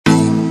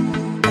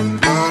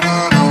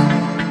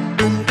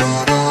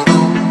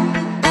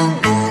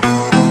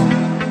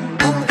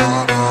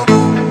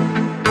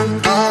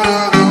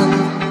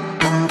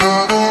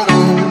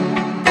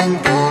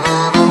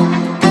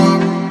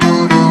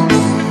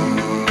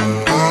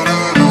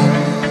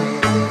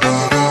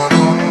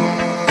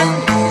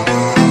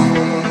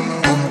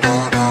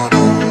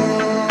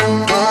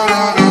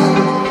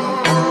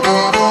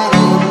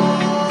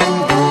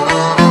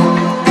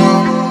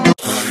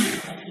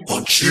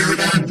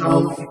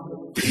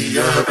the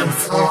ebb and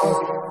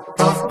flow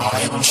of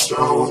my own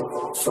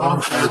soul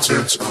from head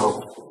to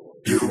toe.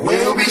 You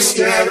will be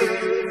scared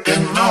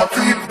and not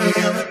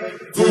prepared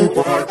for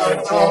what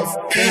I have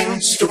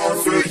in store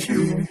for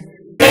you.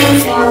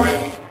 Before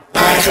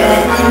I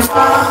can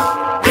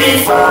fall,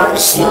 before the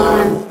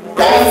storm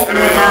left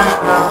me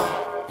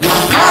out.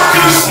 You'll not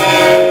be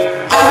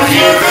scared, I'll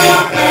give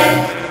it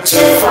back to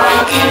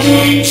find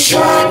any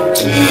shut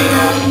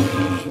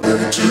down.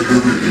 Until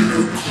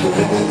you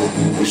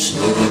close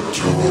the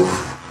door,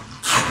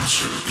 come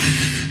to me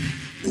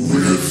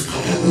with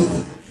open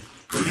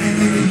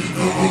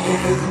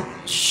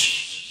arms.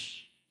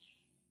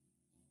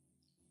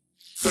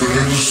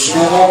 There's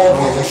so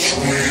much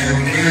we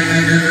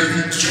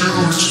need to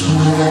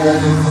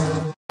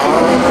explore.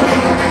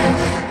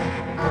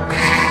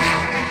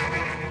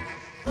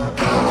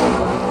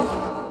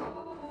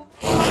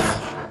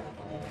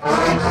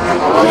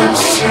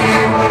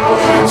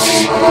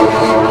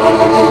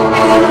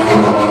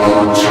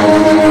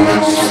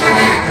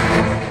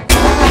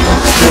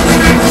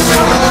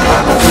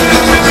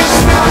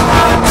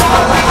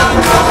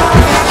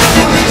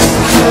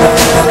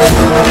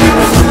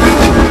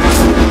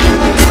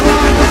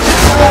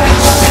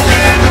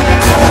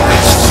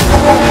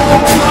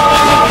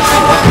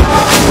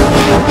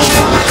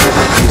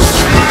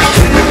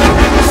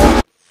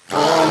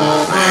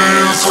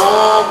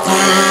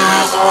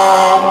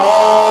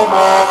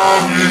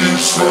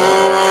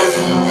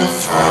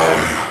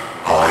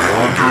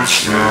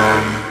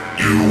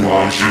 You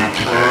want to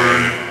play,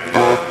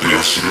 but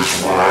this is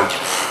what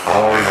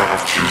I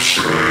have to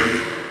say.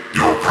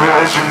 Your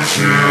presence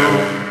here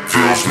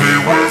fills me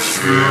with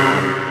fear.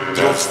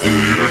 That's the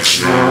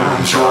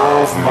extent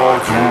of my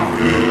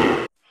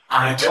career.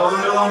 I don't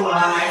know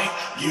why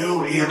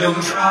you even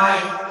try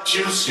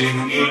to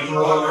sing me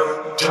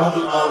your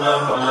double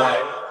lullaby.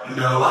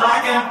 No, I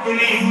can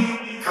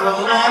be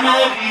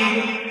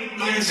calamity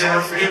is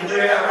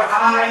everywhere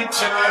I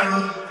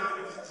turn.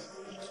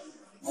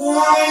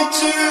 Why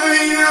do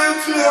you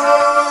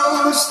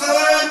close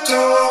the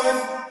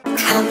door?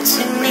 Come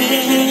to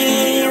me.